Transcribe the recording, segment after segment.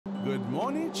Good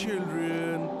morning,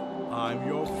 children. I'm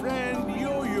your friend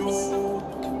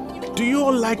Yo-Yo. Do you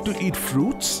all like to eat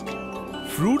fruits?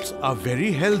 Fruits are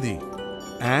very healthy,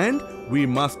 and we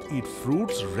must eat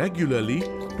fruits regularly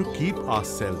to keep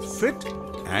ourselves fit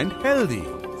and healthy.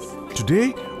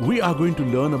 Today, we are going to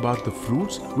learn about the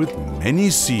fruits with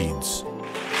many seeds.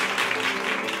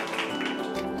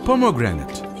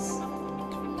 Pomegranate.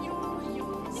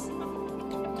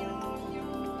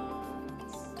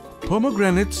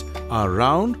 Pomegranates are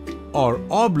round or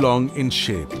oblong in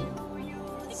shape.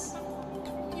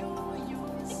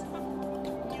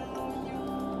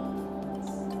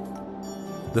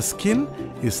 The skin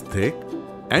is thick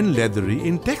and leathery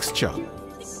in texture.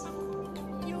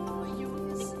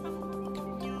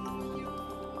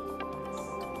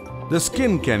 The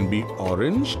skin can be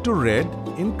orange to red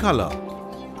in color.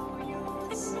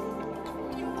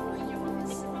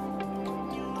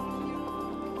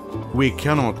 We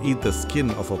cannot eat the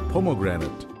skin of a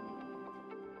pomegranate.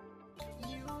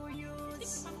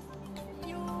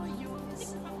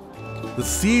 The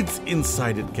seeds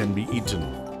inside it can be eaten.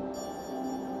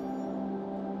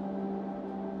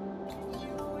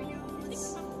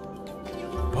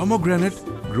 Pomegranate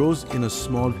grows in a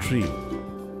small tree.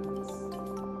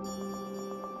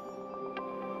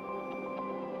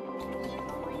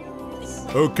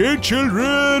 Okay,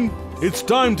 children, it's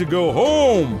time to go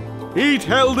home. Eat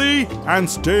healthy and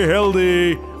stay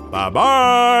healthy.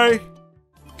 Bye-bye.